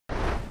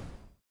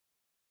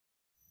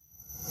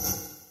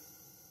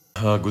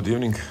Good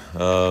evening.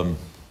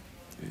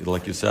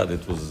 Like you said,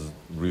 it was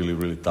really,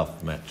 really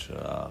tough match.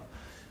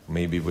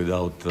 Maybe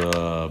without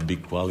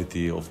big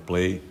quality of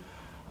play,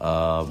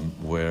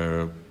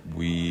 where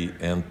we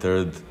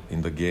entered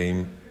in the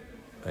game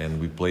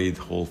and we played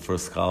whole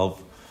first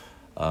half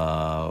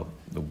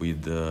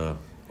with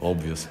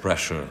obvious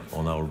pressure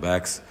on our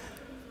backs,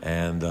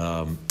 and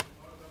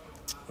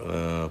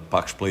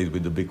Paks played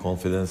with a big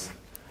confidence,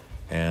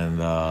 and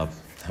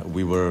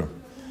we were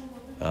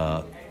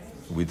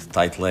with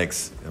tight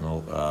legs.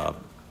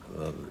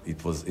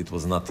 It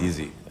was not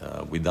easy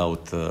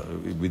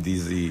with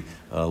easy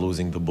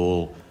losing the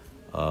ball,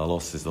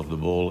 losses of the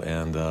ball,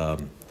 and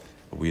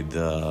with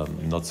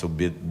not so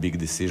big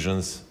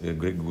decisions,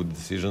 good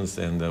decisions,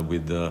 and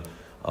with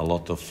a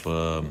lot of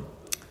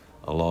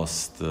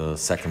lost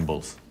second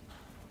balls.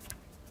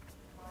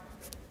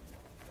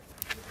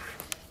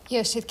 Jó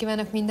estét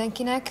kívánok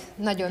mindenkinek!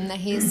 Nagyon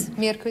nehéz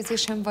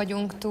mérkőzésen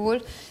vagyunk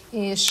túl,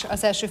 és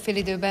az első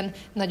félidőben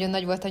nagyon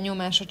nagy volt a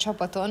nyomás a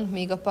csapaton,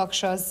 míg a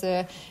Paks az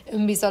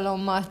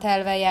önbizalommal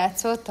telve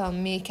játszott, a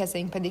mi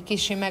kezeink pedig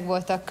kissé meg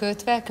voltak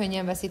kötve,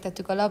 könnyen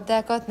veszítettük a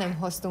labdákat, nem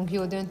hoztunk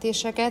jó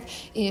döntéseket,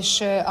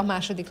 és a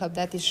második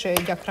labdát is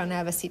gyakran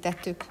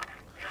elveszítettük.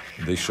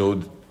 They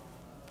showed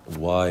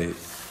why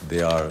they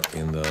are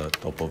in the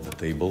top of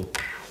the table.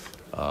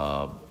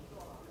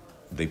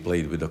 They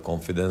played with a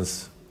confidence.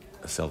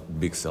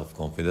 Big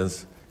self-confidence,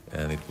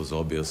 and it was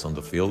obvious on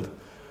the field.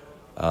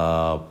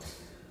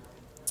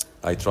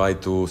 I try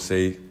to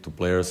say to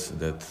players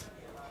that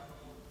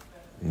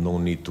no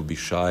need to be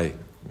shy,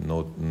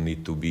 no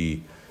need to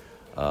be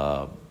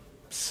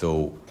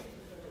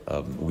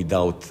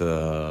without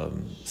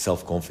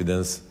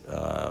self-confidence.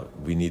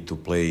 We need to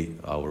play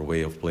our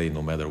way of play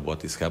no matter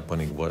what is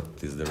happening,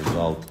 what is the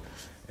result,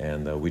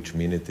 and which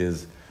minute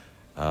is.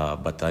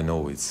 But I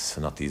know it's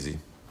not easy.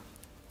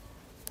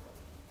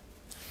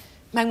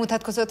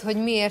 Megmutatkozott, hogy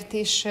miért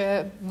is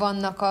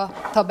vannak a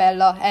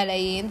tabella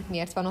elején,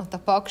 miért van ott a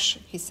Paks,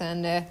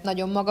 hiszen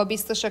nagyon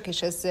magabiztosak,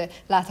 és ez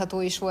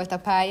látható is volt a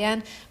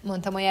pályán.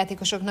 Mondtam a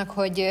játékosoknak,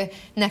 hogy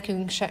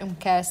nekünk sem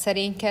kell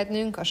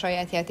szerénykednünk, a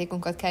saját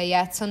játékunkat kell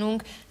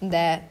játszanunk,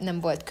 de nem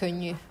volt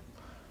könnyű.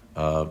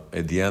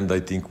 At the end,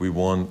 I think we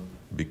won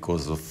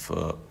because of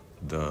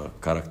the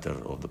character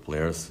of the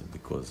players,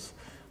 because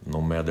no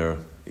matter,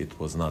 it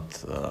was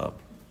not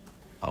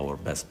our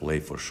best play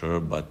for sure,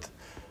 but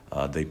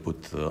they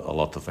put a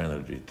lot of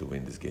energy to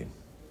win this game.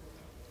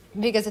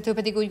 Végezetül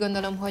pedig úgy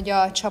gondolom, hogy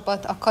a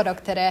csapat a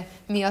karaktere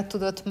miatt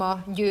tudott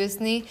ma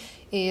győzni,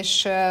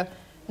 és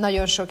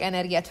nagyon sok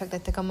energiát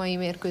fektettek a mai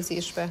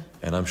mérkőzésbe.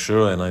 And I'm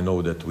sure and I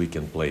know that we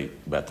can play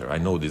better. I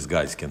know these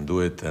guys can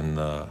do it, and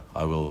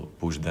I will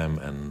push them,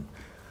 and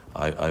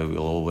I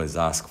will always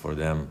ask for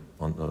them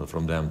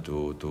from them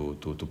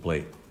to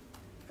play,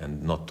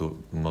 and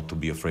not to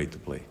be afraid to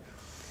play.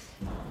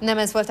 Nem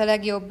ez volt a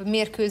legjobb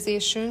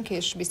mérkőzésünk,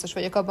 és biztos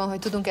vagyok abban, hogy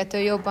tudunk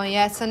ettől jobban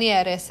játszani.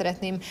 Erre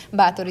szeretném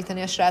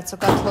bátorítani a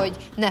srácokat,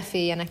 hogy ne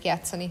féljenek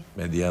játszani.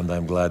 At the end,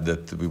 I'm glad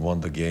that we won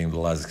the game, the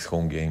last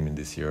home game in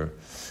this year,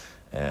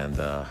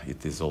 and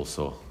it is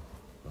also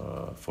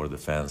for the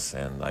fans,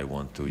 and I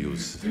want to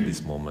use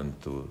this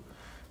moment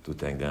to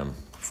thank them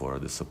for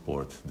the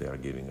support they are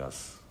giving us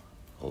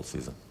all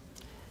season.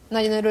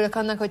 Nagyon örülök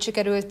annak, hogy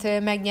sikerült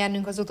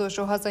megnyernünk az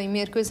utolsó hazai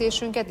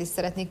mérkőzésünket, és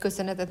szeretnék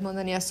köszönetet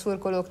mondani a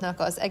szurkolóknak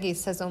az egész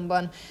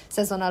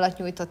szezon alatt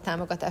nyújtott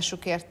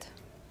támogatásukért.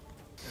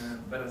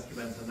 Bereszki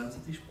Bence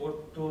Nemzeti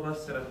Sporttól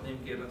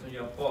szeretném kérdezni, hogy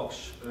a Paks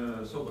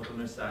szokatlan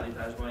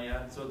összeállításban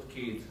játszott,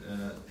 két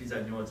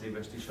 18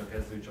 éves is a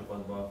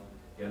kezdőcsapatba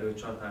jelölt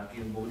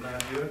csatárként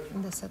Bognár György.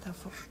 The setup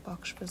of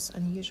Paks was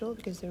unusual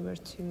because there were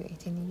two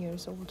 18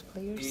 years old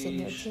players in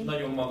their és team.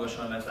 nagyon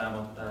magasan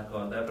letámadták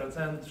a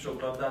Debrecent,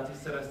 sok labdát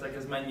is szereztek,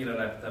 ez mennyire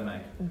lepte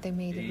meg? They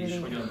made a És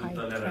really hogyan tudta high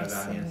lereagálni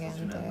pressing ezt a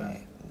and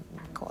szünetben?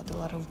 got a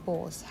lot of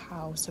balls.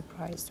 How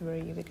surprised were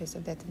you because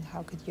of that, and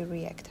how could you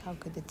react? How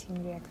could the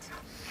team react?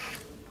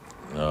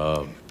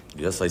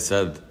 Yes, I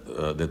said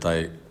that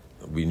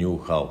we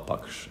knew how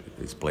Paks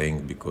is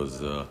playing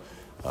because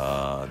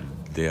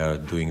they are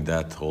doing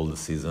that all the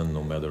season,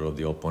 no matter of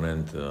the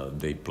opponent.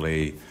 They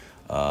play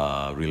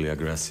really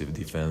aggressive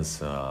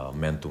defense,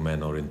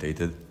 man-to-man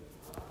orientated.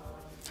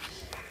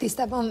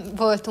 Tisztában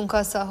voltunk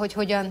azzal, hogy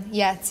hogyan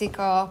játszik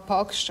a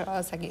Paks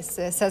az egész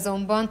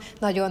szezonban.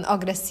 Nagyon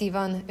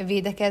agresszívan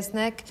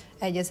védekeznek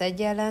egy az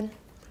egy ellen.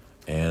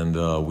 And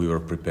we were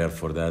prepared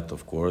for that,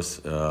 of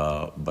course,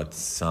 but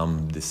some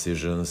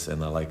decisions,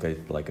 and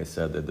like I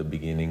said at the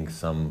beginning,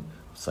 some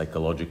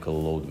psychological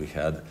load we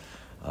had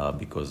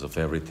because of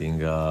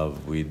everything.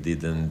 We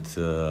didn't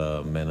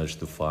manage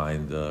to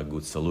find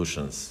good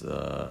solutions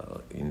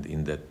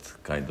in that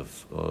kind of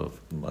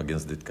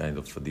against that kind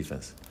of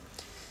defense.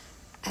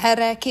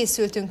 Erre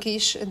készültünk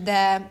is,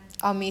 de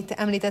amit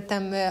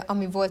említettem,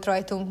 ami volt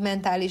rajtunk,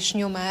 mentális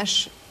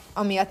nyomás,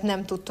 amiatt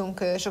nem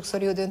tudtunk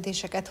sokszor jó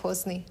döntéseket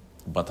hozni.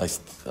 But I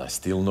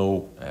still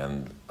know,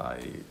 and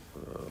I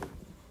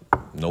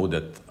know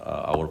that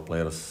our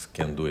players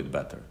can do it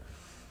better.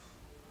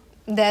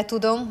 De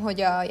tudom,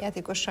 hogy a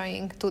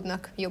játékosaink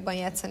tudnak jobban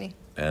játszani.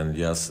 And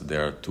yes,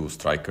 there are two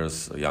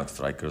strikers, young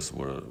strikers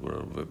were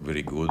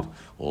very good.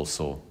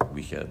 Also,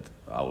 we had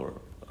our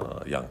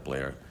young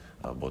player,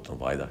 Boton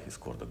Vajda, he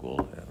scored a goal,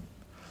 and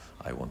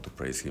I want to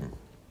praise him.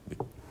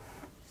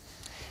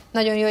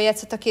 Nagyon jól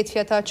játszott a két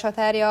fiatal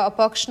csatárja a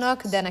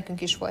Paksnak, de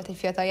nekünk is volt egy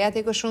fiatal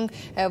játékosunk,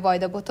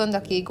 Vajda Botond,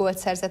 aki gólt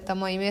szerzett a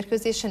mai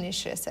mérkőzésen,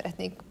 és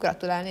szeretnék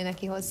gratulálni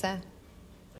neki hozzá.